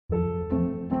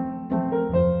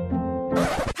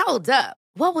Hold up.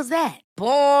 What was that?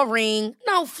 Boring.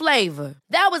 No flavor.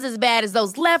 That was as bad as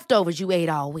those leftovers you ate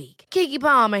all week. Keke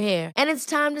Palmer here, and it's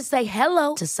time to say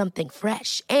hello to something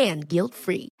fresh and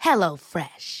guilt-free. Hello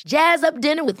Fresh. Jazz up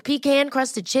dinner with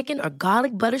pecan-crusted chicken or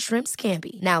garlic butter shrimp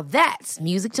scampi. Now that's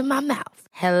music to my mouth.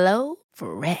 Hello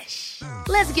Fresh.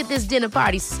 Let's get this dinner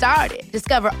party started.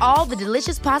 Discover all the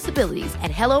delicious possibilities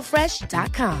at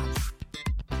hellofresh.com.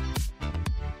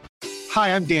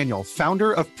 Hi, I'm Daniel,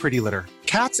 founder of Pretty Litter.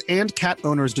 Cats and cat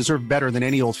owners deserve better than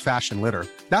any old-fashioned litter.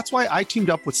 That's why I teamed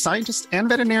up with scientists and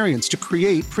veterinarians to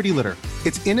create Pretty Litter.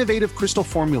 Its innovative crystal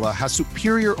formula has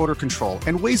superior odor control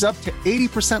and weighs up to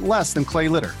 80% less than clay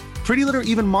litter. Pretty Litter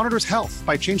even monitors health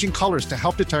by changing colors to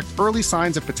help detect early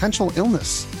signs of potential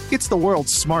illness. It's the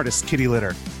world's smartest kitty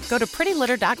litter. Go to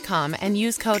prettylitter.com and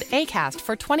use code ACAST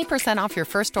for 20% off your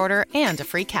first order and a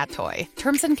free cat toy.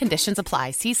 Terms and conditions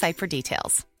apply. See site for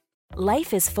details.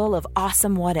 Life is full of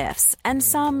awesome what-ifs, and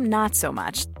some not so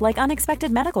much, like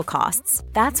unexpected medical costs.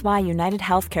 That's why United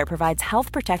Healthcare provides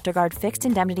Health Protector Guard fixed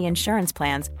indemnity insurance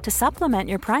plans to supplement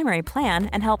your primary plan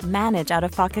and help manage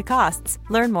out-of-pocket costs.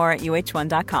 Learn more at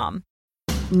uh1.com.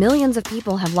 Millions of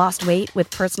people have lost weight with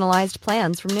personalized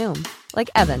plans from Noom. Like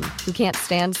Evan, who can't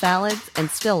stand salads and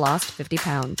still lost 50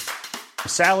 pounds.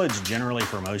 Salads generally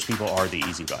for most people are the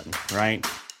easy button, right?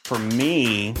 For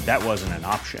me, that wasn't an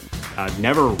option. I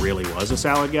never really was a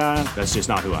salad guy. That's just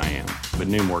not who I am. But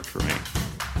Noom worked for me.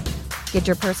 Get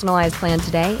your personalized plan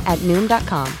today at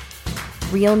Noom.com.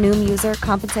 Real Noom user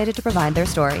compensated to provide their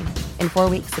story. In 4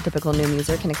 weeks, the typical Noom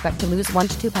user can expect to lose 1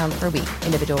 to 2 pounds per week.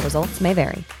 Individual results may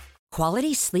vary.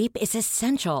 Quality sleep is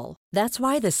essential. That's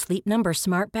why the Sleep Number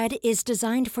Smart Bed is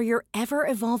designed for your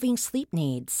ever-evolving sleep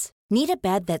needs. Need a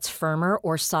bed that's firmer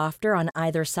or softer on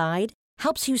either side?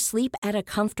 Helps you sleep at a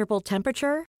comfortable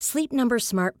temperature? Sleep Number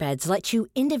Smart Beds let you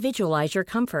individualize your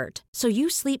comfort, so you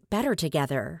sleep better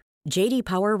together. J.D.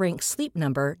 Power ranks Sleep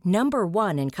Number number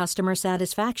 1 in customer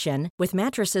satisfaction with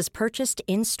mattresses purchased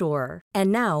in-store.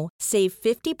 And now, save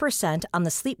 50% on the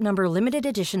Sleep Number Limited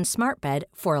Edition Smart Bed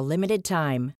for a limited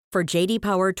time. For J.D.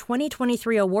 Power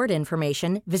 2023 award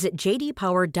information, visit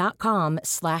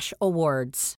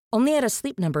jdpower.com/awards. Only at a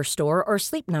Sleep Number store or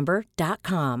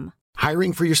sleepnumber.com.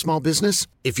 Hiring for your small business?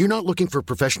 If you're not looking for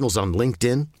professionals on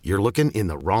LinkedIn, you're looking in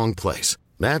the wrong place.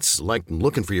 That's like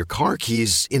looking for your car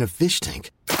keys in a fish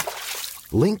tank.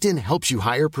 LinkedIn helps you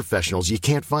hire professionals you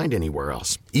can't find anywhere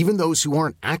else, even those who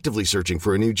aren't actively searching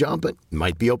for a new job but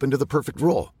might be open to the perfect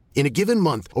role. In a given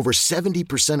month, over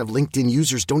 70% of LinkedIn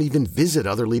users don't even visit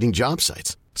other leading job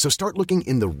sites. So start looking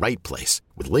in the right place.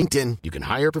 With LinkedIn, you can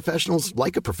hire professionals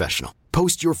like a professional.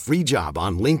 Post your free job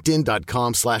on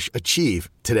linkedin.com/achieve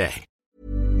today.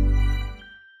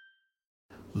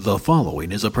 The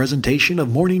following is a presentation of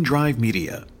Morning Drive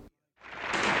Media.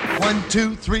 1,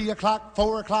 2, 3 o'clock,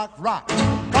 4 o'clock, rock.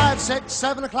 5, 6,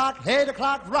 7 o'clock, 8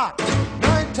 o'clock, rock.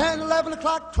 9, 10, 11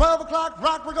 o'clock, 12 o'clock,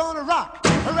 rock. We're going to rock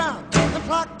around the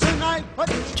clock tonight.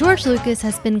 George Lucas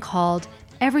has been called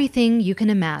everything you can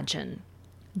imagine.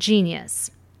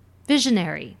 Genius,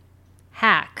 visionary,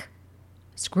 hack,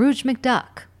 Scrooge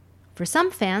McDuck. For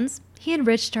some fans, he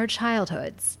enriched our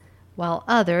childhoods, while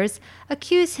others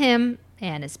accuse him,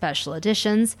 and his special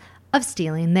editions, of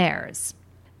stealing theirs.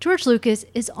 George Lucas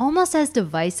is almost as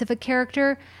divisive a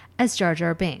character as Jar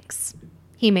Jar Binks.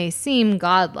 He may seem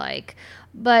godlike,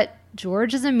 but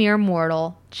George is a mere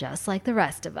mortal, just like the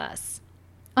rest of us.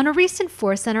 On a recent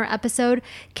Force Center episode,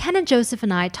 Ken and Joseph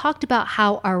and I talked about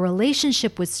how our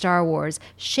relationship with Star Wars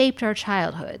shaped our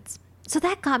childhoods. So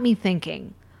that got me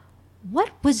thinking, what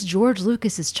was George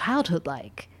Lucas's childhood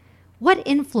like? What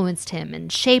influenced him and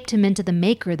shaped him into the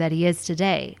maker that he is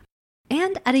today?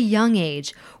 And at a young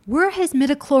age, were his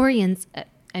midichlorians,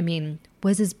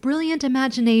 was his brilliant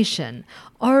imagination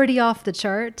already off the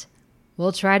chart?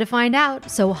 We'll try to find out,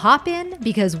 so hop in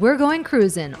because we're going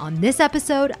cruising on this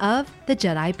episode of The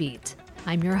Jedi Beat.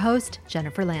 I'm your host,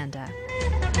 Jennifer Landa.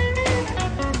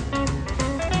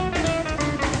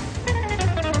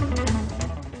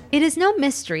 It is no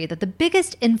mystery that the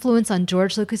biggest influence on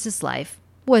George Lucas's life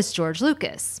was George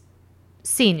Lucas.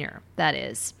 Sr., that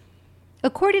is.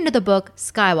 According to the book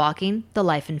Skywalking, The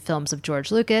Life and Films of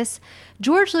George Lucas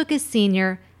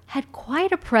Sr. had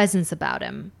quite a presence about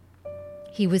him.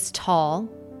 He was tall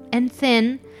and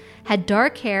thin, had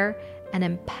dark hair, and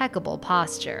impeccable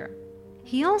posture.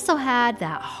 He also had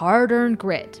that hard-earned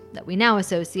grit that we now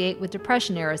associate with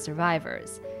Depression-era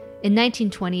survivors. In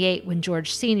 1928, when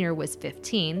George Sr. was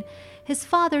 15, his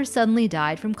father suddenly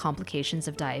died from complications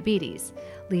of diabetes,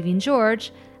 leaving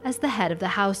George as the head of the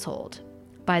household.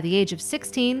 By the age of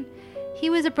 16, he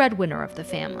was a breadwinner of the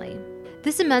family.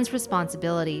 This immense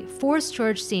responsibility forced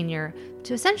George Sr.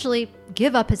 to essentially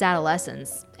give up his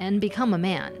adolescence and become a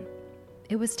man.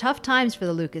 It was tough times for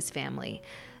the Lucas family,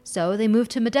 so they moved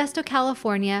to Modesto,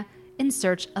 California in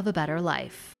search of a better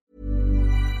life.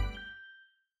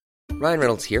 Ryan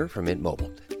Reynolds here from Mint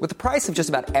Mobile. With the price of just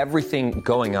about everything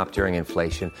going up during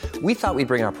inflation, we thought we'd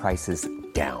bring our prices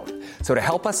down. So to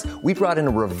help us, we brought in a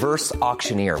reverse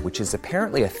auctioneer, which is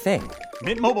apparently a thing.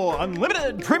 Mint Mobile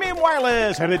Unlimited Premium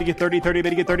Wireless. How to get 30, 30, bit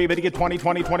to get 30, bit to get 20,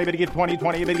 20, 20, bit to get 20,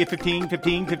 20, bit to get 15,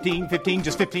 15, 15, 15,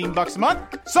 just $15 a month?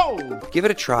 Sold! Give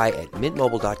it a try at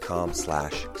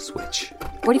mintmobile.com/switch.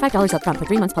 $45 up front for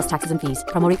 3 months plus taxes and fees.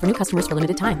 Promo rate for new customers for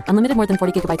limited time. Unlimited more than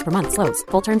 40 gigabytes per month. Slows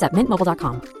full terms at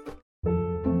mintmobile.com.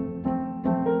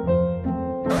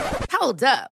 Hold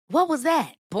up. What was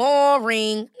that?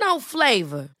 Boring. No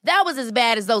flavor. That was as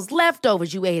bad as those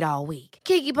leftovers you ate all week.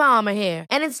 Keke Palmer here,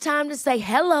 and it's time to say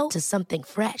hello to something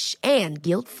fresh and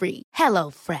guilt-free. Hello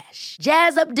Fresh.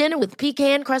 Jazz up dinner with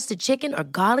pecan-crusted chicken or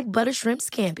garlic butter shrimp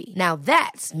scampi. Now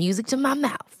that's music to my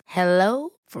mouth. Hello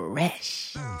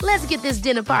Fresh. Let's get this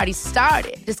dinner party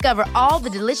started. Discover all the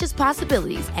delicious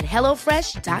possibilities at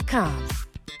hellofresh.com.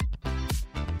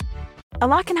 A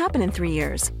lot can happen in 3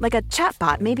 years, like a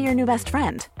chatbot may be your new best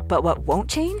friend. But what won't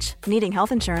change? Needing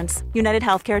health insurance. United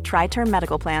Healthcare Tri-Term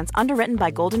Medical Plans, underwritten by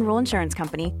Golden Rule Insurance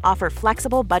Company, offer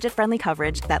flexible, budget-friendly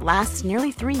coverage that lasts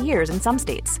nearly 3 years in some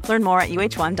states. Learn more at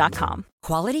uh1.com.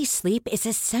 Quality sleep is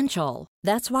essential.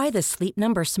 That's why the Sleep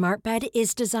Number Smart Bed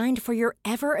is designed for your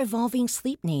ever-evolving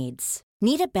sleep needs.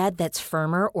 Need a bed that's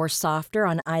firmer or softer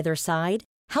on either side?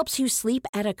 Helps you sleep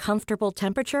at a comfortable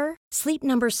temperature? Sleep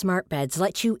Number Smart Beds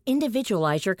let you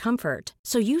individualize your comfort,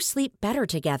 so you sleep better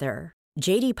together.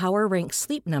 J.D. Power ranks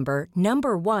Sleep Number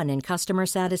number 1 in customer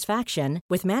satisfaction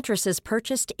with mattresses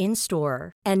purchased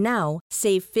in-store. And now,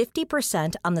 save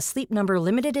 50% on the Sleep Number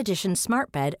Limited Edition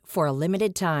Smart Bed for a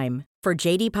limited time. For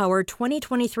J.D. Power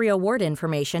 2023 award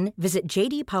information, visit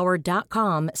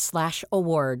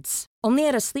jdpower.com/awards. Only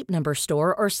at a Sleep Number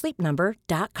store or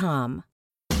sleepnumber.com.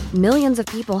 Millions of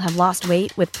people have lost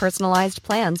weight with personalized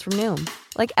plans from Noom.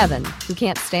 Like Evan, who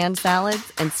can't stand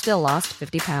salads and still lost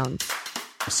 50 pounds.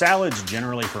 Salads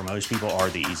generally for most people are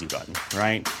the easy button,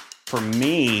 right? For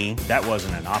me, that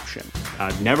wasn't an option.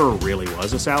 I never really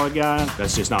was a salad guy.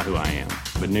 That's just not who I am.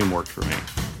 But Noom worked for me.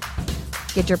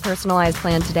 Get your personalized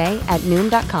plan today at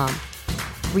Noom.com.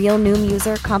 Real Noom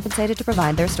user compensated to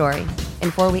provide their story.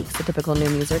 In 4 weeks, the typical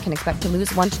Noom user can expect to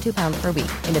lose 1 to 2 pounds per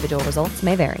week. Individual results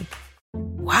may vary.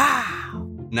 Wow.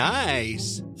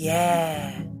 Nice.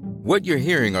 Yeah. What you're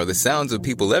hearing are the sounds of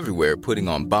people everywhere putting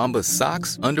on Bombas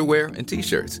socks, underwear, and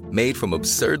T-shirts made from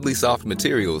absurdly soft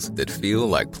materials that feel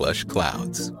like plush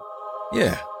clouds.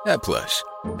 Yeah, that plush.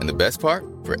 And the best part?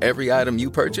 For every item you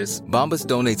purchase, Bombas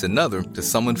donates another to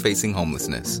someone facing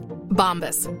homelessness.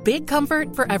 Bombas. Big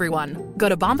comfort for everyone. Go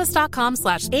to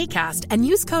bombas.com/ACAST and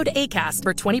use code ACAST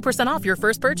for 20% off your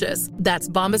first purchase. That's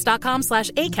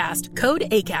bombas.com/ACAST. Code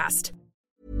ACAST.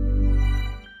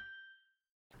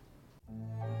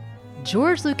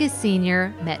 George Lucas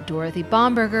Sr. met Dorothy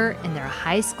Bomberger in their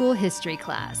high school history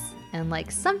class. And like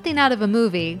something out of a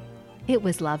movie, it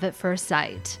was love at first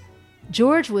sight.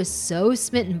 George was so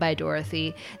smitten by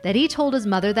Dorothy that he told his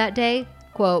mother that day,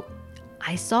 quote,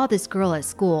 "I saw this girl at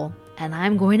school and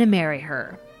I'm going to marry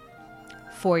her."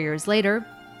 4 years later,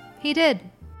 he did.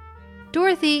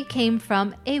 Dorothy came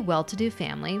from a well-to-do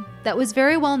family that was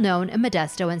very well known in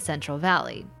Modesto and Central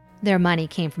Valley. Their money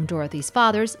came from Dorothy's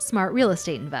father's smart real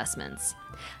estate investments.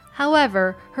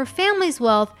 However, her family's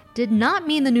wealth did not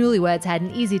mean the newlyweds had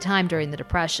an easy time during the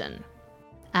Depression.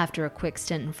 After a quick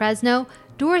stint in Fresno,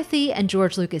 Dorothy and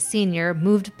George Lucas Sr.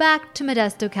 moved back to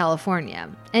Modesto, California,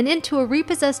 and into a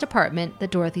repossessed apartment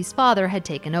that Dorothy's father had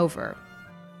taken over.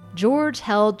 George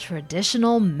held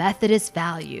traditional Methodist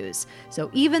values,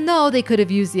 so even though they could have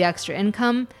used the extra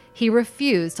income, he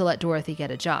refused to let Dorothy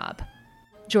get a job.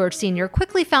 George Sr.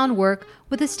 quickly found work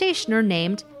with a stationer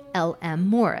named L.M.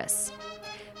 Morris.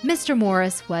 Mr.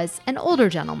 Morris was an older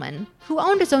gentleman who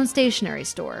owned his own stationery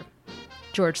store.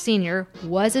 George Sr.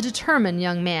 was a determined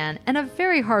young man and a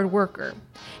very hard worker,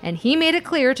 and he made it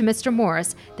clear to Mr.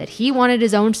 Morris that he wanted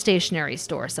his own stationery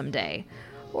store someday,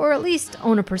 or at least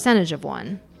own a percentage of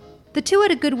one. The two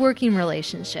had a good working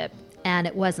relationship, and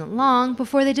it wasn't long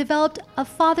before they developed a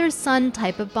father-son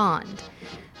type of bond.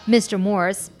 Mr.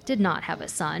 Morris did not have a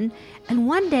son, and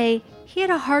one day he had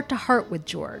a heart-to-heart with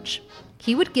George.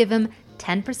 He would give him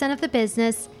 10% of the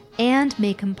business and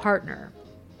make him partner.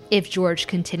 If George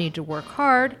continued to work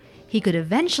hard, he could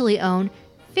eventually own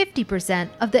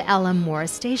 50% of the L.M.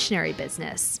 Morris stationery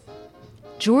business.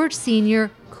 George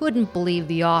Sr. couldn't believe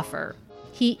the offer.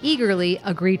 He eagerly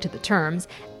agreed to the terms,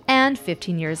 and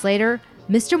 15 years later,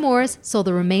 Mr. Morris sold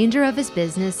the remainder of his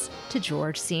business to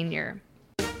George Sr.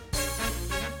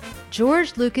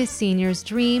 George Lucas Sr.'s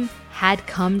dream had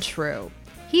come true.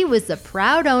 He was the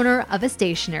proud owner of a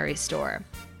stationery store.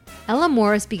 Ella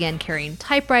Morris began carrying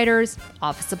typewriters,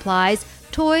 office supplies,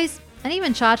 toys, and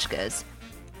even tchotchkes.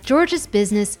 George's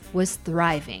business was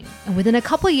thriving, and within a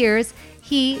couple years,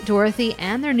 he, Dorothy,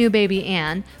 and their new baby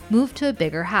Anne moved to a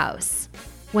bigger house.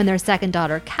 When their second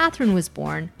daughter Catherine was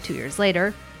born 2 years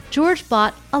later, George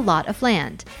bought a lot of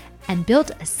land and built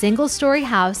a single-story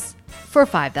house for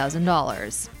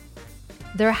 $5,000.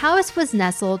 Their house was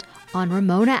nestled on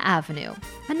Ramona Avenue,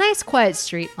 a nice quiet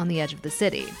street on the edge of the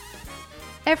city.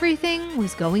 Everything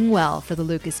was going well for the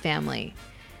Lucas family,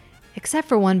 except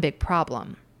for one big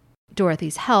problem.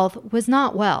 Dorothy's health was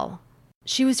not well.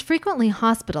 She was frequently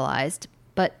hospitalized,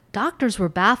 but doctors were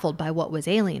baffled by what was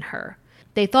ailing her.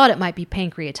 They thought it might be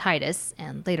pancreatitis,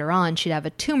 and later on she'd have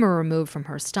a tumor removed from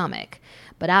her stomach.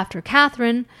 But after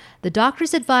Catherine, the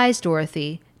doctors advised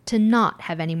Dorothy to not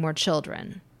have any more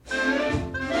children.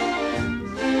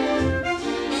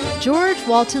 George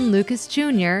Walton Lucas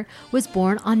Jr. was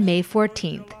born on May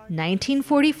 14,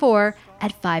 1944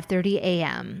 at 5:30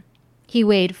 a.m. He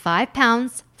weighed 5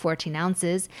 pounds, 14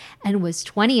 ounces, and was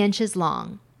 20 inches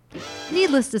long.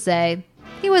 Needless to say,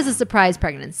 he was a surprise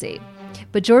pregnancy.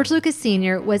 But George Lucas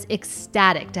Sr. was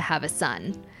ecstatic to have a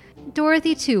son.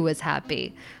 Dorothy, too, was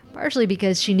happy, partially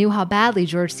because she knew how badly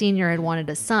George Sr. had wanted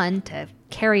a son to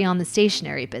carry on the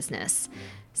stationery business.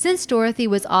 Since Dorothy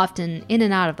was often in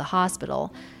and out of the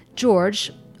hospital,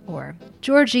 George, or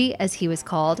Georgie as he was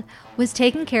called, was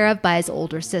taken care of by his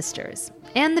older sisters,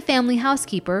 and the family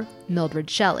housekeeper, Mildred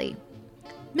Shelley.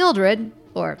 Mildred,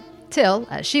 or Till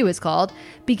as she was called,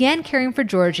 began caring for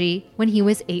Georgie when he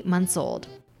was 8 months old.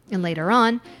 And later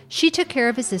on, she took care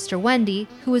of his sister Wendy,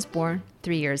 who was born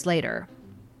 3 years later.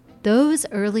 Those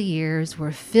early years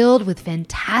were filled with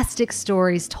fantastic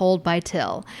stories told by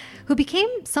Till, who became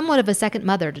somewhat of a second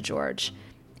mother to George.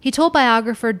 He told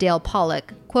biographer Dale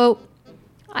Pollock, quote,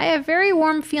 "I have very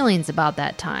warm feelings about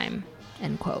that time,"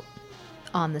 end quote.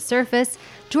 On the surface,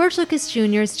 George Lucas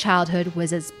Jr.'s childhood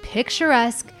was as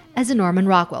picturesque as a Norman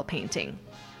Rockwell painting.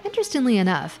 Interestingly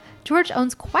enough, George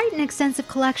owns quite an extensive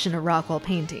collection of Rockwell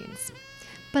paintings.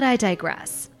 But I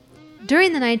digress.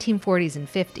 During the 1940s and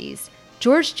 50s,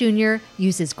 George Jr.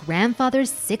 used his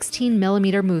grandfather's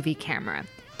 16mm movie camera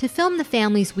to film the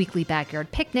family's weekly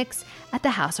backyard picnics at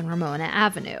the house on Ramona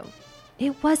Avenue.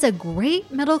 It was a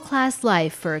great middle-class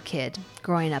life for a kid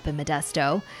growing up in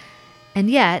Modesto. And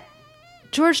yet,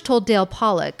 George told Dale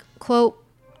Pollock, quote,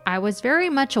 "I was very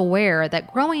much aware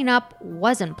that growing up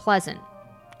wasn't pleasant.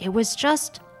 It was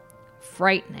just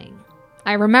frightening.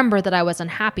 I remember that I was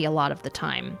unhappy a lot of the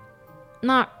time.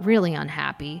 Not really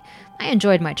unhappy. I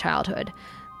enjoyed my childhood.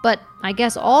 But I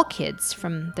guess all kids,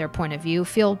 from their point of view,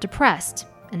 feel depressed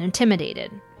and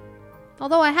intimidated.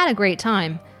 Although I had a great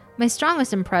time, my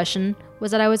strongest impression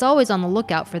was that I was always on the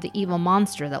lookout for the evil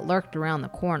monster that lurked around the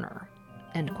corner."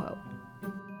 End quote.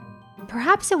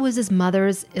 Perhaps it was his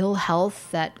mother's ill health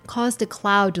that caused a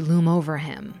cloud to loom over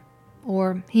him.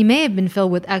 Or he may have been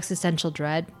filled with existential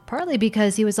dread, partly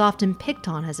because he was often picked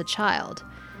on as a child.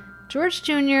 George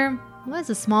Jr. was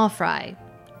a small fry.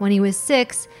 When he was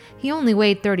 6, he only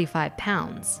weighed 35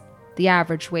 pounds. The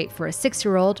average weight for a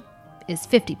 6-year-old is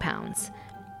 50 pounds.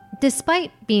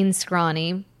 Despite being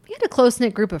scrawny, he had a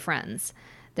close-knit group of friends.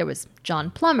 There was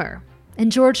John Plummer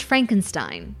and George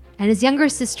Frankenstein, and his younger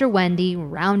sister Wendy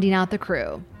rounding out the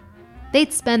crew.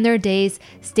 They'd spend their days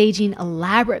staging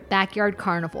elaborate backyard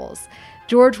carnivals.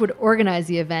 George would organize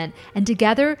the event, and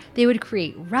together they would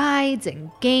create rides and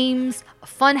games, a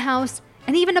fun house,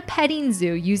 and even a petting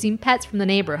zoo using pets from the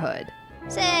neighborhood.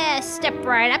 Step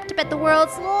right up to pet the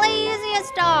world's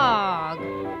laziest dog.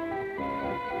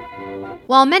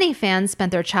 While many fans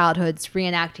spent their childhoods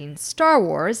reenacting Star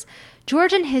Wars,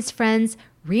 George and his friends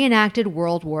reenacted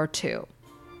World War II.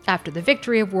 After the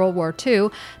victory of World War II,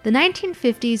 the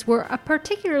 1950s were a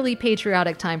particularly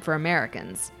patriotic time for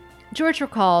Americans. George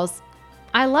recalls,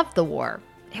 "I loved the war.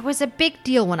 It was a big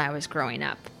deal when I was growing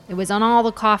up. It was on all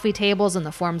the coffee tables in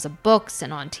the forms of books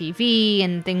and on TV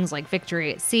and things like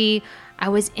Victory at Sea. I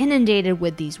was inundated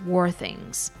with these war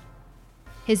things."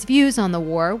 His views on the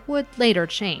war would later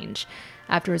change,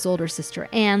 after his older sister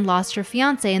Anne lost her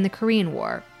fiancé in the Korean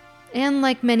War, and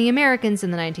like many Americans in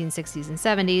the 1960s and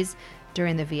 70s,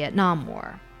 during the Vietnam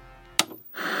War.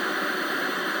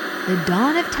 The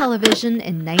dawn of television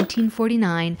in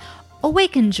 1949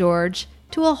 awakened George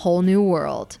to a whole new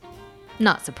world.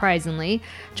 Not surprisingly,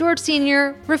 George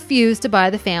Sr. refused to buy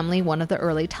the family one of the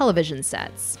early television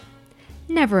sets.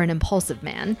 never an impulsive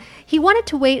man, he wanted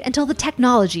to wait until the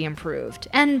technology improved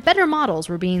and better models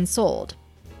were being sold.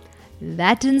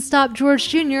 That didn't stop George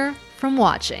Jr. from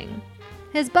watching.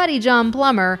 His buddy John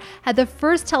Plummer had the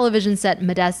first television set in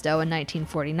Modesto in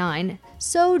 1949,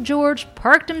 so George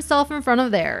parked himself in front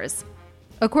of theirs.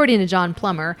 According to John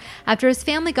Plummer, after his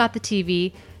family got the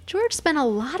TV, George spent a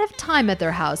lot of time at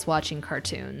their house watching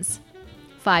cartoons.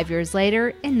 5 years later,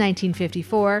 in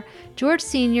 1954, George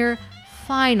Sr.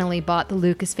 finally bought the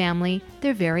Lucas family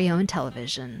their very own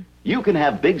television. You can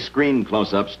have big screen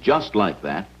close-ups just like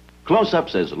that.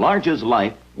 Close-ups as large as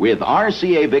life with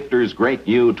RCA Victor's great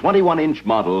new 21-inch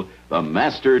model, the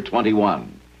Master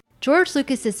 21. George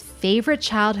Lucas's favorite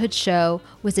childhood show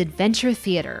was Adventure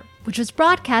Theater, which was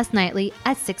broadcast nightly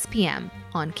at 6 p.m.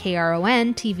 on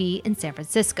KRON TV in San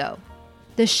Francisco.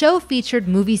 The show featured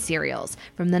movie serials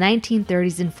from the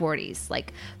 1930s and 40s,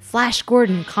 like Flash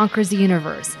Gordon Conquers the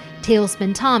Universe,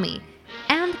 Tailspin Tommy,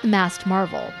 and The Masked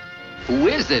Marvel. Who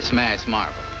is this Masked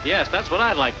Marvel? Yes, that's what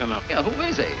I'd like to know. Yeah, who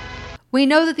is he? We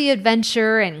know that the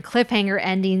adventure and cliffhanger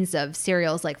endings of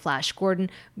serials like Flash Gordon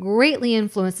greatly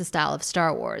influenced the style of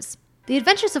Star Wars. The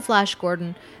Adventures of Flash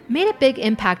Gordon made a big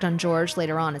impact on George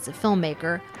later on as a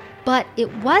filmmaker, but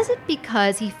it wasn't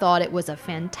because he thought it was a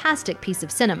fantastic piece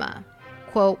of cinema.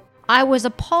 Quote, "I was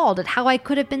appalled at how I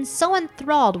could have been so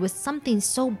enthralled with something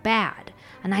so bad,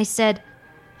 and I said,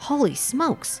 holy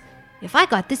smokes, if I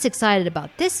got this excited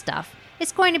about this stuff,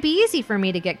 it's going to be easy for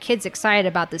me to get kids excited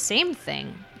about the same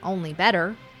thing, only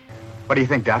better." What do you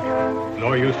think, Doc?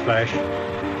 No use, Flash.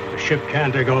 The ship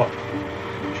can't take off.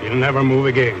 She'll never move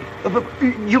again. But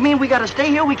you mean we gotta stay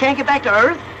here? We can't get back to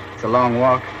Earth? It's a long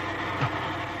walk.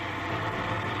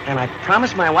 And I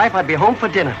promised my wife I'd be home for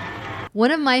dinner. One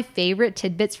of my favorite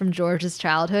tidbits from George's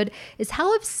childhood is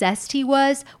how obsessed he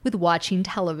was with watching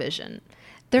television.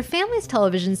 Their family's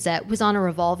television set was on a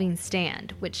revolving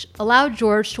stand, which allowed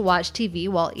George to watch TV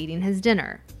while eating his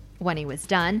dinner. When he was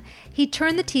done, he'd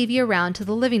turn the TV around to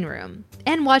the living room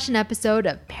and watch an episode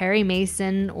of Perry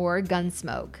Mason or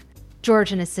Gunsmoke.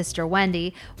 George and his sister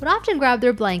Wendy would often grab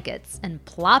their blankets and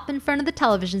plop in front of the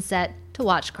television set to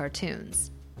watch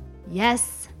cartoons.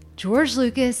 Yes, George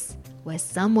Lucas was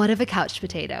somewhat of a couch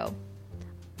potato.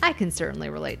 I can certainly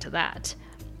relate to that.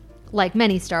 Like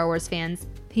many Star Wars fans,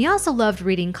 he also loved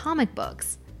reading comic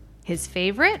books. His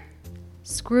favorite?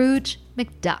 Scrooge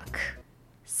McDuck.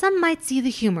 Some might see the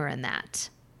humor in that.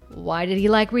 Why did he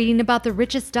like reading about the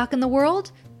richest duck in the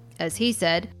world? As he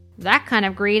said, that kind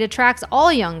of greed attracts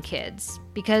all young kids,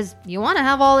 because you want to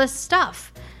have all this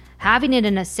stuff. Having it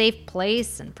in a safe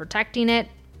place and protecting it,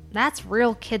 that's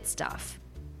real kid stuff.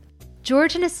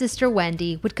 George and his sister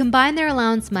Wendy would combine their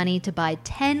allowance money to buy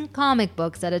 10 comic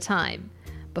books at a time.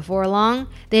 Before long,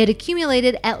 they had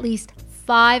accumulated at least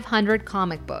 500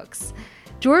 comic books.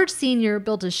 George Sr.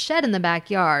 built a shed in the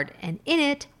backyard, and in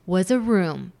it was a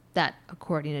room that,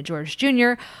 according to George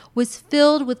Jr., was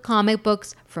filled with comic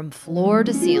books from floor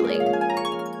to ceiling.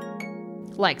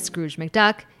 Like Scrooge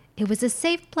McDuck, it was a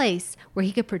safe place where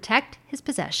he could protect his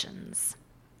possessions.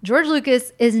 George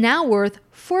Lucas is now worth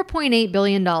 $4.8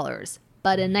 billion,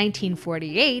 but in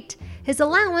 1948, his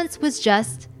allowance was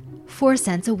just 4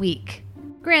 cents a week.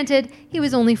 Granted, he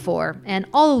was only 4, and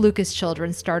all the Lucas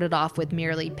children started off with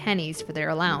merely pennies for their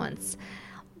allowance.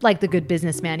 Like the good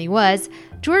businessman he was,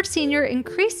 George Sr.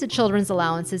 increased the children's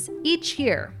allowances each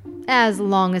year, as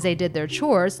long as they did their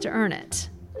chores to earn it.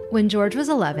 When George was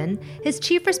 11, his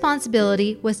chief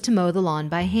responsibility was to mow the lawn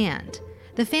by hand.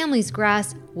 The family's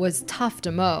grass was tough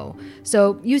to mow,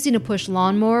 so using a push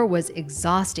lawnmower was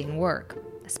exhausting work,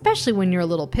 especially when you're a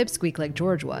little pipsqueak like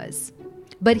George was.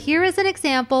 But here is an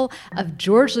example of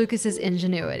George Lucas's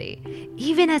ingenuity,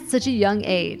 even at such a young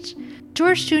age.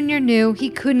 George Jr. knew he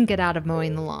couldn't get out of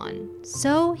mowing the lawn,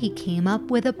 so he came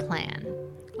up with a plan.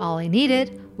 All he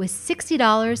needed was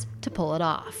 $60 to pull it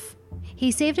off.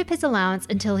 He saved up his allowance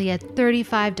until he had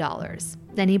 $35.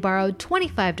 Then he borrowed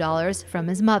 $25 from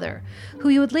his mother, who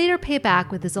he would later pay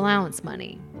back with his allowance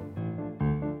money.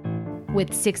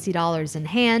 With $60 in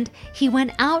hand, he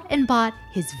went out and bought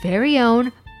his very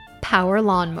own power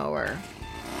lawnmower.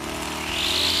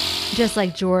 Just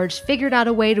like George figured out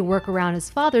a way to work around his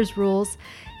father's rules,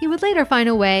 he would later find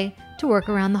a way to work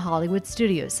around the Hollywood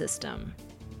studio system.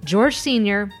 George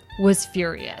Sr. was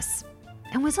furious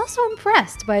and was also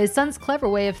impressed by his son's clever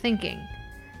way of thinking.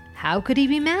 How could he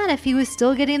be mad if he was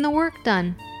still getting the work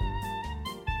done?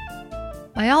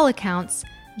 By all accounts,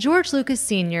 George Lucas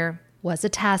Sr. was a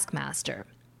taskmaster.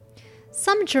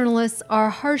 Some journalists are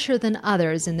harsher than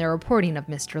others in their reporting of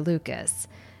Mr. Lucas.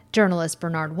 Journalist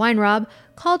Bernard Weinraub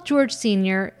called George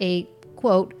Sr. a,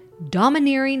 quote,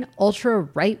 domineering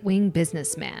ultra-right-wing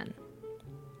businessman.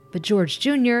 But George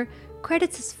Jr.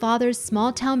 credits his father's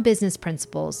small-town business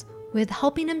principles with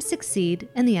helping him succeed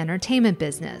in the entertainment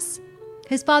business.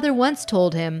 His father once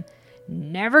told him,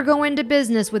 "Never go into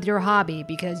business with your hobby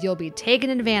because you'll be taken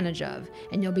advantage of,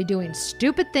 and you'll be doing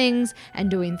stupid things and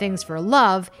doing things for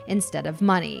love instead of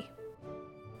money."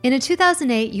 In a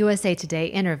 2008 USA Today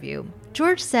interview,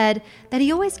 George said that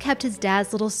he always kept his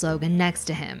dad's little slogan next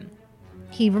to him.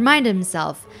 He reminded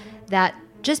himself that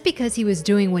just because he was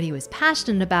doing what he was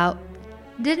passionate about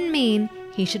didn't mean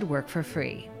he should work for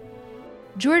free.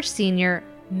 George Sr.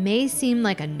 may seem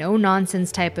like a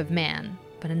no-nonsense type of man,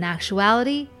 but in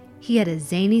actuality, he had a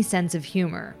zany sense of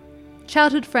humor.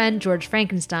 Childhood friend George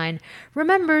Frankenstein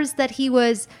remembers that he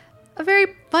was a very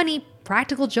funny,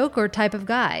 practical joker type of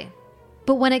guy.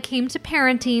 But when it came to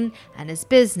parenting and his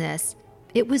business,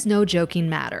 it was no joking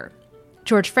matter.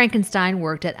 George Frankenstein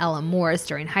worked at L.M. Morris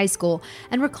during high school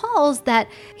and recalls that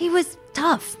he was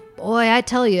tough. Boy, I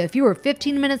tell you, if you were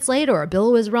 15 minutes late or a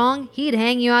bill was wrong, he'd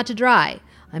hang you out to dry.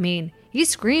 I mean, he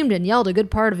screamed and yelled a good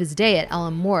part of his day at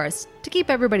L.M. Morris to keep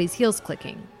everybody's heels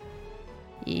clicking.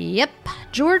 Yep,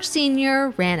 George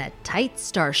Sr. ran a tight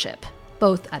starship,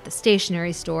 both at the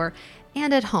stationery store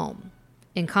and at home.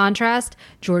 In contrast,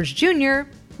 George Jr.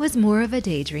 was more of a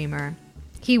daydreamer.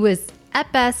 He was,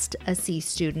 at best, a C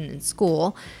student in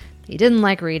school. He didn't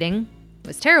like reading,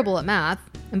 was terrible at math,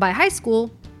 and by high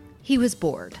school, he was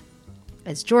bored.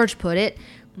 As George put it,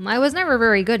 "I was never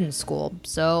very good in school,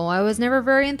 so I was never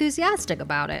very enthusiastic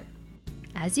about it."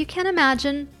 As you can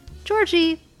imagine,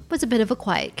 Georgie was a bit of a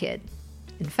quiet kid.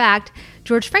 In fact,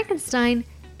 George Frankenstein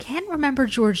can't remember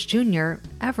George Jr.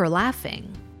 ever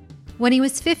laughing. When he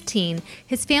was 15,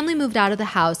 his family moved out of the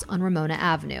house on Ramona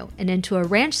Avenue and into a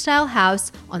ranch-style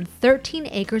house on 13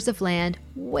 acres of land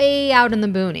way out in the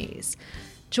boonies.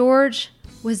 George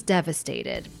was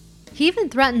devastated. He even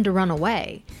threatened to run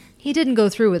away. He didn't go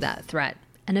through with that threat,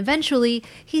 and eventually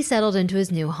he settled into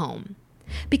his new home.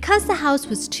 Because the house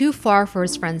was too far for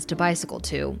his friends to bicycle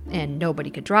to, and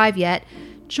nobody could drive yet,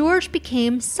 George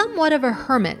became somewhat of a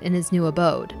hermit in his new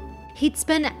abode. He'd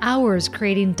spend hours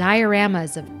creating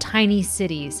dioramas of tiny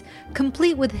cities,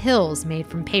 complete with hills made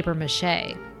from paper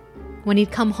mache. When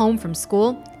he'd come home from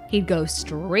school, he'd go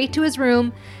straight to his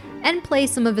room and play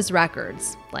some of his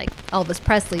records, like Elvis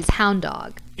Presley's Hound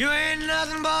Dog. You ain't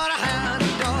nothing but a hound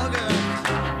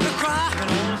dog, you're crying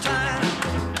all the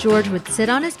time. George would sit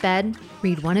on his bed,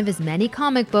 read one of his many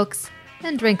comic books,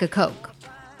 and drink a Coke.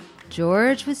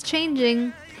 George was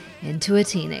changing into a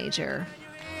teenager.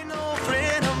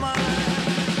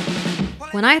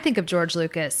 When I think of George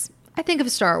Lucas, I think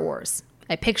of Star Wars.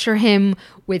 I picture him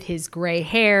with his gray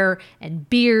hair and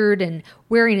beard and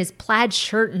wearing his plaid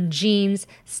shirt and jeans,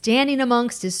 standing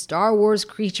amongst his Star Wars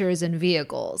creatures and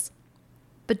vehicles.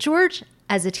 But George,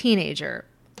 as a teenager,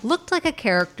 looked like a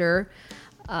character,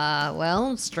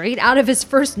 straight out of his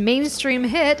first mainstream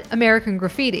hit, American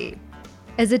Graffiti.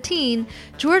 As a teen,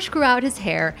 George grew out his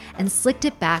hair and slicked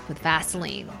it back with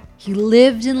Vaseline. He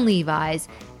lived in Levi's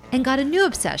and got a new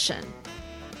obsession: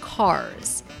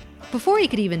 cars. Before he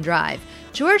could even drive,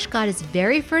 George got his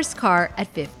very first car at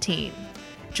 15.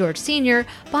 George Sr.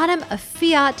 bought him a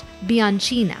Fiat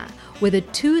Bianchina with a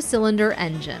 2-cylinder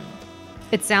engine.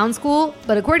 It sounds cool,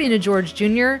 but according to George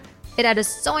Jr., it had a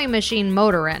sewing machine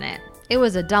motor in it. It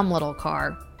was a dumb little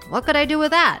car. What could I do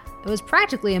with that? It was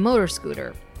practically a motor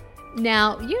scooter.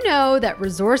 Now, you know that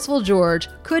resourceful George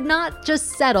could not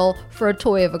just settle for a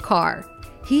toy of a car.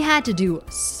 He had to do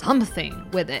something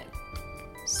with it.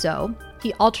 So,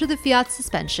 he altered the Fiat's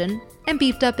suspension and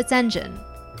beefed up its engine.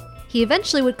 He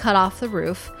eventually would cut off the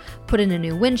roof, put in a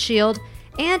new windshield,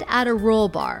 and add a roll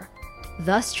bar,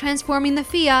 thus transforming the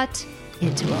Fiat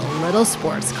into a little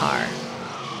sports car.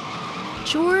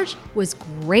 George was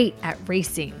great at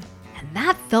racing, and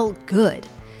that felt good.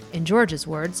 In George's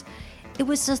words, it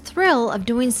was the thrill of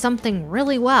doing something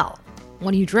really well.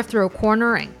 When you drift through a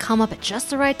corner and come up at just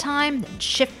the right time, then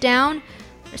shift down,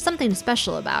 there's something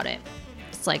special about it.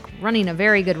 It's like running a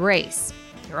very good race.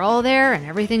 You're all there and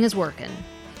everything is working.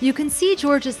 You can see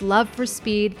George's love for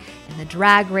speed in the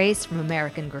drag race from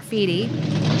American Graffiti.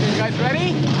 You guys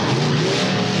ready?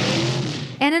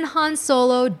 And in Han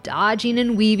Solo dodging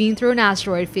and weaving through an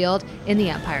asteroid field in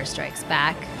The Empire Strikes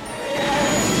Back.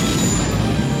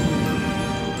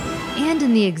 And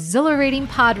in the exhilarating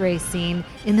pod race scene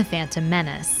in The Phantom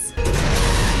Menace.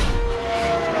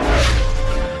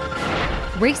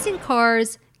 Racing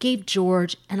cars gave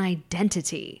George an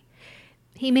identity.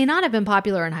 He may not have been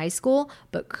popular in high school,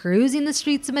 but cruising the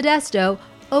streets of Modesto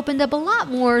opened up a lot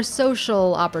more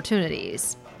social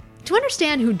opportunities. To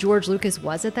understand who George Lucas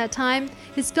was at that time,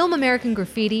 his film American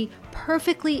Graffiti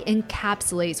perfectly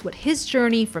encapsulates what his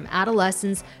journey from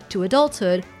adolescence to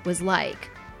adulthood was like.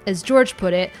 As George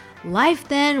put it, life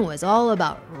then was all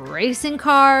about racing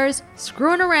cars,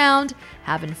 screwing around,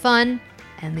 having fun,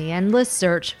 and the endless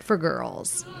search for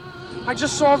girls. I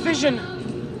just saw a vision.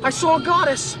 I saw a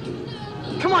goddess.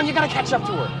 Come on, you gotta catch up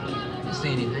to her. I didn't see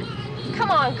anything. Come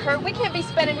on, Kurt. We can't be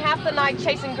spending half the night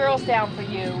chasing girls down for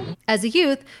you. As a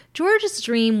youth, George's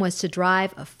dream was to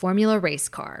drive a Formula race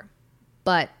car.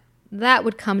 But that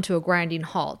would come to a grinding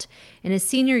halt in his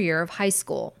senior year of high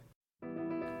school.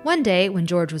 One day, when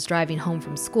George was driving home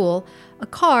from school, a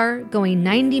car going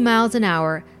 90 miles an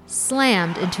hour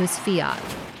slammed into his Fiat,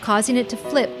 causing it to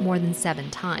flip more than 7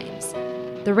 times.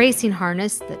 The racing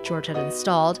harness that George had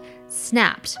installed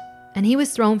snapped, and he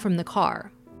was thrown from the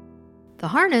car. The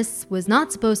harness was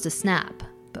not supposed to snap,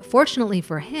 but fortunately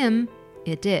for him,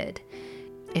 it did.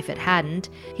 If it hadn't,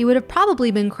 he would have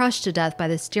probably been crushed to death by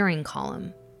the steering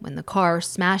column when the car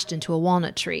smashed into a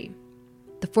walnut tree.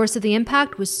 The force of the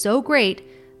impact was so great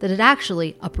that it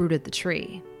actually uprooted the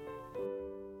tree.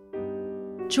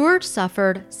 George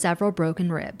suffered several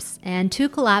broken ribs and 2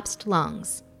 collapsed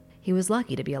lungs. He was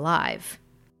lucky to be alive.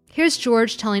 Here's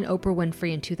George telling Oprah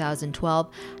Winfrey in 2012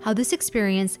 how this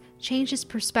experience changed his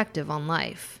perspective on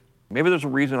life. Maybe there's a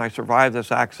reason I survived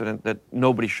this accident that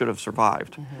nobody should have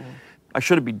survived. I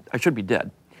should be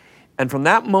dead. And from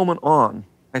that moment on,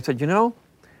 I said,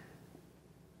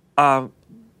 I'm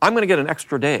going to get an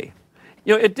extra day.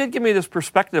 It did give me this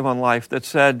perspective on life that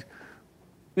said,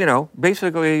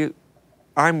 basically,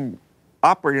 I'm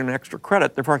operating on extra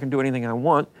credit, therefore I can do anything I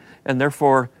want, and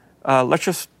therefore, let's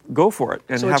just go for it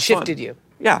and so have it shifted fun. You.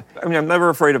 Yeah. I'm never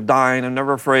afraid of dying. I'm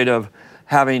never afraid of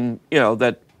having,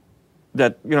 that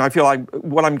I feel like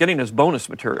what I'm getting is bonus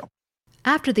material.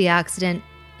 After the accident,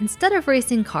 instead of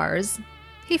racing cars,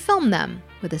 he filmed them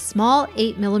with a small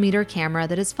 8mm camera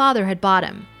that his father had bought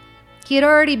him. He had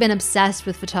already been obsessed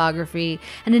with photography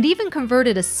and had even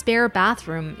converted a spare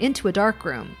bathroom into a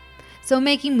darkroom. So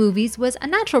making movies was a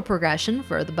natural progression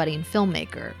for the budding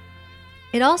filmmaker.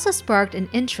 It also sparked an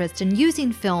interest in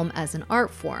using film as an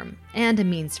art form and a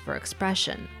means for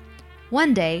expression.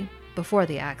 One day, before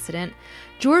the accident,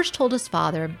 George told his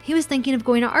father he was thinking of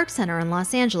going to Art Center in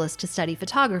Los Angeles to study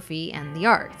photography and the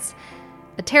arts.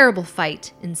 A terrible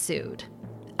fight ensued.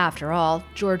 After all,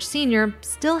 George Sr.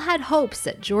 still had hopes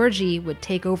that Georgie would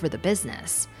take over the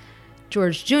business.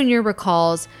 George Jr.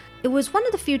 recalls, "It was one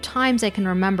of the few times I can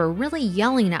remember really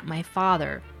yelling at my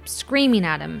father, screaming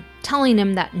at him, telling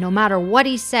him that no matter what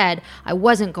he said, I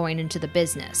wasn't going into the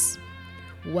business."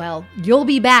 "Well, you'll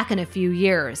be back in a few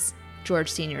years," George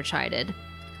Sr. chided.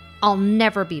 "I'll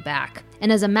never be back,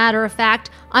 and as a matter of fact,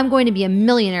 I'm going to be a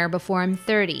millionaire before I'm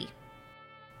 30.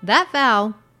 That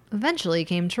vow eventually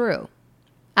came true.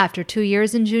 After 2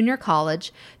 years in junior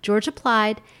college, George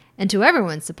applied, and to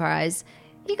everyone's surprise,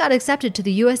 he got accepted to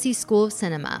the USC School of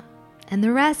Cinema, and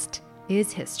the rest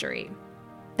is history.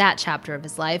 That chapter of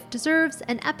his life deserves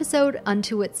an episode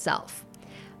unto itself.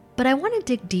 But I want to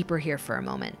dig deeper here for a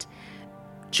moment.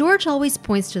 George always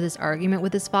points to this argument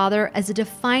with his father as a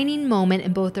defining moment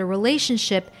in both their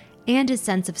relationship and his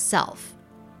sense of self.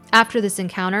 After this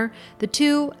encounter, the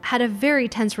two had a very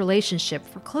tense relationship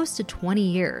for close to 20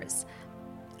 years.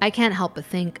 I can't help but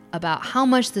think about how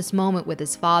much this moment with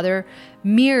his father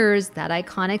mirrors that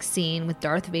iconic scene with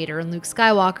Darth Vader and Luke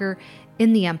Skywalker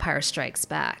in The Empire Strikes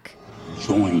Back.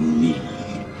 Join me,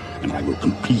 and I will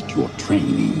complete your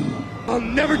training. I'll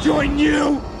never join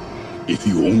you! If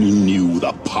you only knew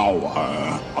the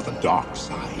power of the dark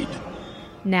side.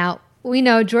 Now, we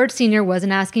know George Sr.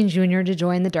 wasn't asking Junior to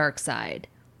join the dark side.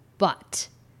 But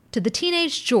to the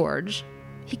teenage George,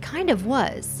 he kind of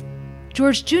was.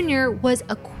 George Jr. was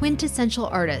a quintessential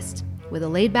artist with a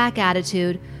laid-back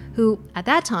attitude who, at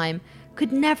that time,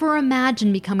 could never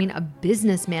imagine becoming a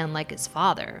businessman like his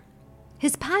father.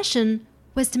 His passion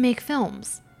was to make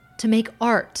films, to make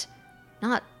art,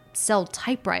 not sell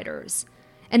typewriters.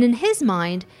 And in his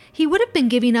mind, he would have been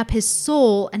giving up his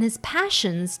soul and his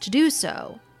passions to do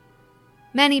so.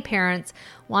 Many parents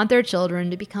want their children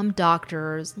to become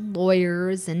doctors,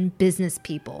 lawyers, and business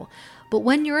people. But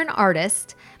when you're an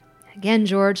artist, again,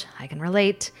 George, I can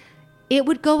relate, it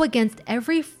would go against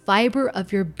every fiber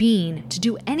of your being to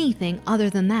do anything other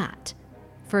than that.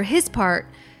 For his part,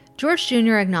 George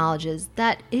Jr. acknowledges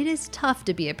that it is tough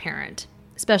to be a parent,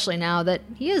 especially now that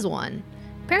he is one.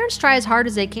 Parents try as hard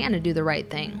as they can to do the right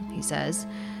thing, he says.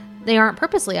 They aren't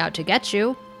purposely out to get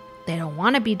you. They don't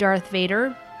want to be Darth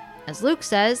Vader. As Luke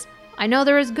says, I know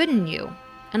there is good in you,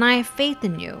 and I have faith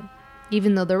in you,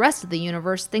 even though the rest of the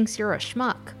universe thinks you're a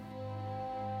schmuck.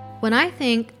 When I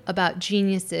think about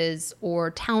geniuses or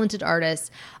talented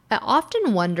artists, I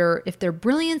often wonder if their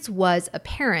brilliance was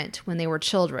apparent when they were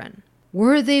children.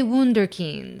 Were they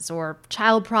wunderkinds or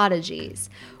child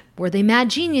prodigies? Were they mad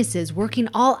geniuses working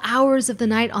all hours of the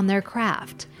night on their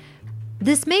craft?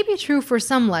 This may be true for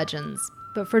some legends,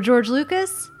 but for George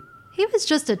Lucas, he was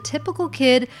just a typical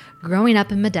kid growing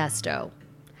up in Modesto.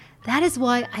 That is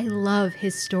why I love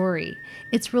his story.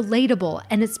 It's relatable,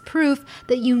 and it's proof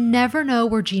that you never know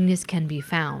where genius can be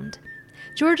found.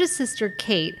 George's sister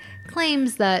Kate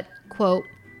claims that, quote,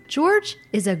 George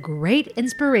is a great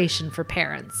inspiration for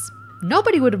parents.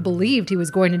 Nobody would have believed he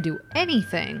was going to do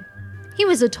anything. He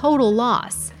was a total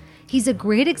loss. He's a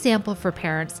great example for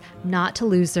parents not to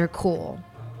lose their cool.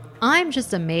 I'm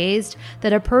just amazed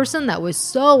that a person that was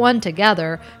so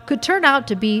untogether could turn out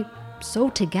to be so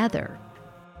together.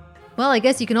 Well, I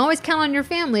guess you can always count on your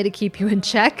family to keep you in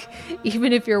check,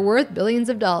 even if you're worth billions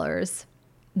of dollars.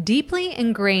 Deeply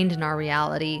ingrained in our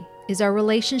reality is our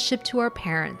relationship to our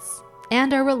parents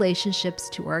and our relationships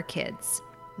to our kids.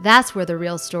 That's where the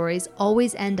real stories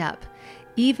always end up,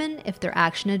 even if they're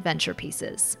action-adventure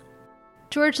pieces.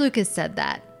 George Lucas said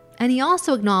that, and he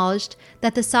also acknowledged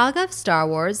that the saga of Star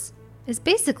Wars is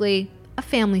basically a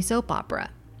family soap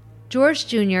opera. George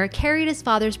Jr. carried his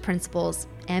father's principles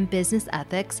and business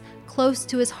ethics close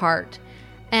to his heart,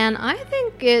 and I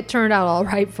think it turned out all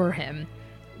right for him.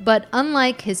 But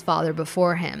unlike his father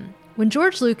before him, when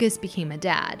George Lucas became a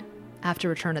dad, after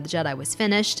Return of the Jedi was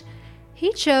finished,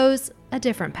 he chose a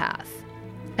different path.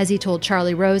 As he told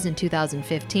Charlie Rose in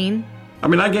 2015,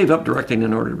 I gave up directing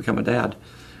in order to become a dad.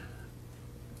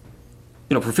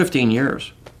 For 15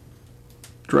 years,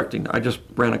 directing. I just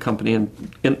ran a company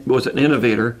and was an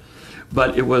innovator,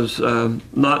 but it was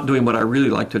not doing what I really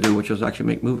like to do, which is actually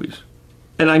make movies.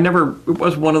 And it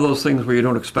was one of those things where you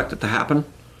don't expect it to happen.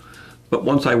 But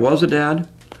once I was a dad,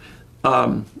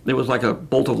 it was like a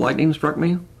bolt of lightning struck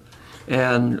me.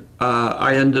 And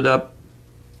I ended up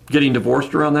getting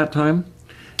divorced around that time.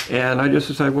 And I just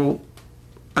decided, well,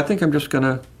 I think I'm just going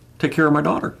to take care of my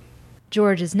daughter.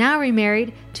 George is now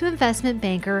remarried to investment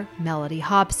banker Melody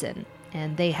Hobson,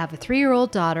 and they have a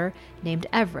 3-year-old daughter named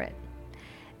Everett.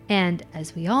 And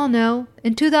as we all know,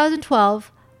 in 2012,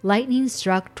 lightning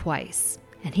struck twice,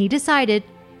 and he decided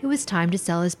it was time to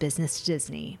sell his business to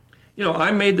Disney.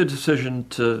 I made the decision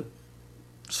to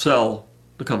sell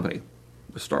the company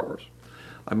with Star Wars.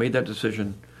 I made that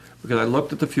decision because I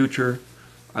looked at the future.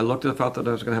 I looked at the fact that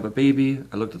I was going to have a baby.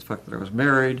 I looked at the fact that I was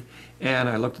married. And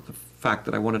I looked at the fact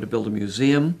that I wanted to build a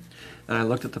museum. And I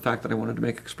looked at the fact that I wanted to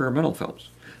make experimental films.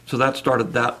 So that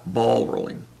started that ball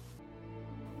rolling.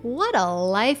 What a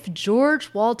life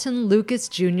George Walton Lucas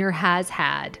Jr. has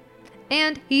had.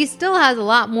 And he still has a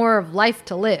lot more of life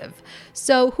to live.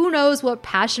 So who knows what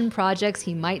passion projects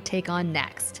he might take on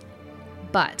next.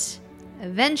 But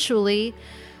eventually,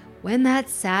 when that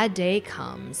sad day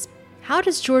comes, how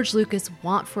does George Lucas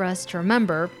want for us to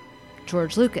remember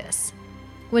George Lucas?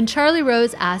 When Charlie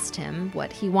Rose asked him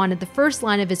what he wanted the first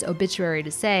line of his obituary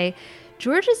to say,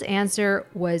 George's answer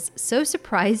was so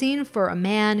surprising for a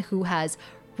man who has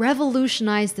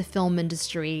revolutionized the film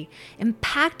industry,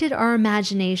 impacted our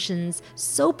imaginations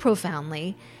so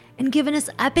profoundly, and given us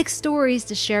epic stories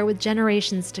to share with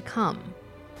generations to come.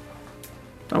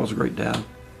 I was a great dad.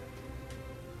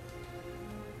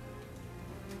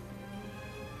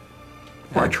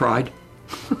 Or I tried.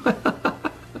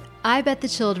 I bet the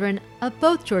children of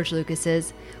both George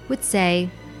Lucases would say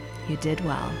you did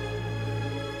well.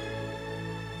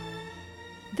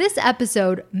 This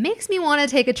episode makes me want to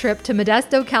take a trip to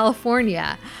Modesto,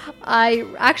 California. I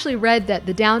actually read that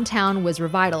the downtown was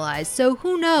revitalized, so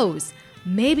who knows?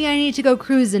 Maybe I need to go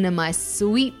cruising in my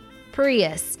sweet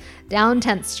Prius down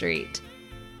 10th Street.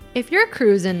 If you're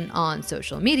cruising on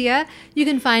social media, you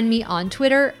can find me on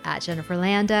Twitter at Jennifer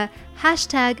Landa,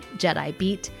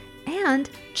 #JediBeat, and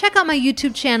check out my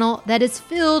YouTube channel that is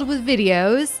filled with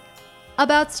videos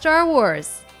about Star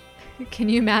Wars. Can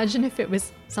you imagine if it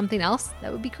was something else?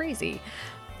 That would be crazy.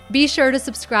 Be sure to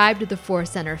subscribe to the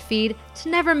Force Center feed to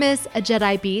never miss a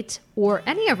Jedi Beat or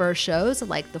any of our shows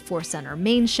like the Force Center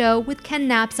main show with Ken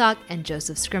Knapsack and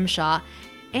Joseph Scrimshaw.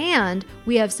 And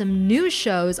we have some new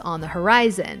shows on the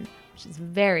horizon, which is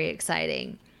very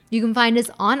exciting. You can find us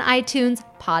on iTunes,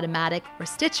 Podomatic, or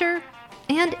Stitcher.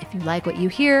 And if you like what you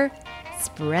hear,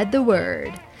 spread the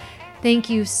word. Thank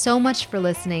you so much for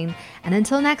listening. And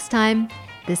until next time,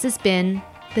 this has been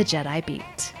the Jedi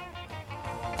Beat.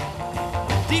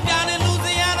 Deep down in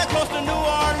Louisiana, close to New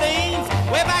Orleans,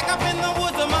 way back up in the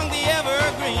woods among the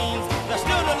evergreens, there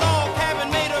stood a log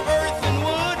cabin made of earth and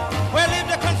wood, where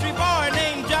lived a country boy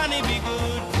named Johnny B.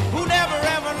 Good, who never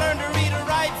ever learned to read or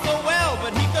write, so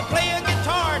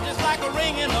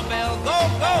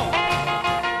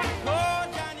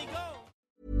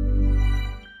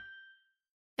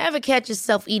Ever catch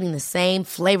yourself eating the same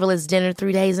flavorless dinner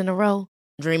 3 days in a row?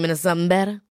 Dreaming of something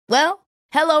better? Well,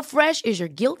 HelloFresh is your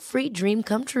guilt-free dream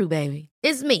come true, baby.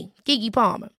 It's me, Keke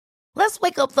Palmer. Let's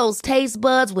wake up those taste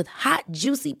buds with hot,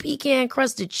 juicy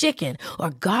pecan-crusted chicken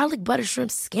or garlic butter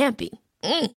shrimp scampi.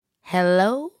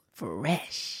 Hello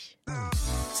Fresh.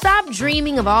 Stop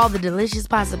dreaming of all the delicious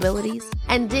possibilities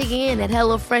and dig in at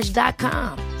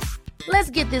HelloFresh.com. Let's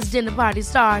get this dinner party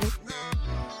started.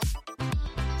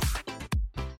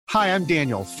 Hi, I'm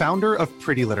Daniel, founder of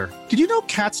Pretty Litter. Did you know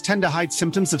cats tend to hide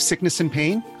symptoms of sickness and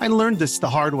pain? I learned this the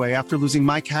hard way after losing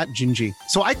my cat, Gingy.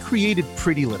 So I created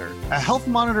Pretty Litter, a health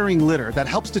monitoring litter that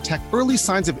helps detect early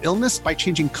signs of illness by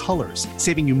changing colors,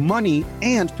 saving you money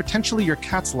and potentially your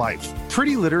cat's life.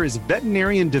 Pretty Litter is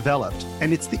veterinarian developed,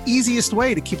 and it's the easiest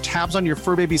way to keep tabs on your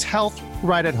fur baby's health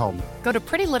right at home. Go to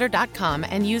prettylitter.com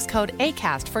and use code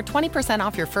ACAST for 20%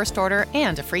 off your first order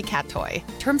and a free cat toy.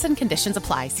 Terms and conditions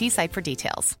apply. See site for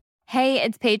details. Hey,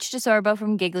 it's Paige DeSorbo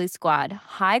from Giggly Squad.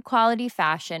 High quality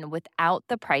fashion without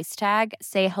the price tag.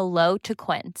 Say hello to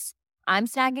Quince. I'm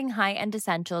snagging high-end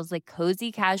essentials like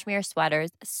cozy cashmere sweaters,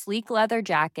 sleek leather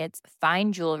jackets,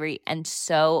 fine jewelry, and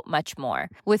so much more.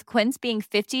 With Quince being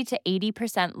 50 to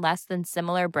 80% less than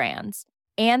similar brands.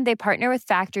 And they partner with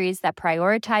factories that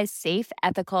prioritize safe,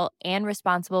 ethical, and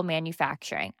responsible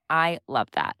manufacturing. I love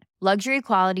that. Luxury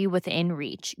quality within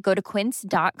reach. Go to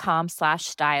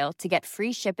quince.com/style to get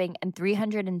free shipping and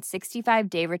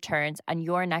 365-day returns on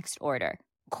your next order.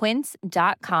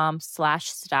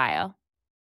 Quince.com/style.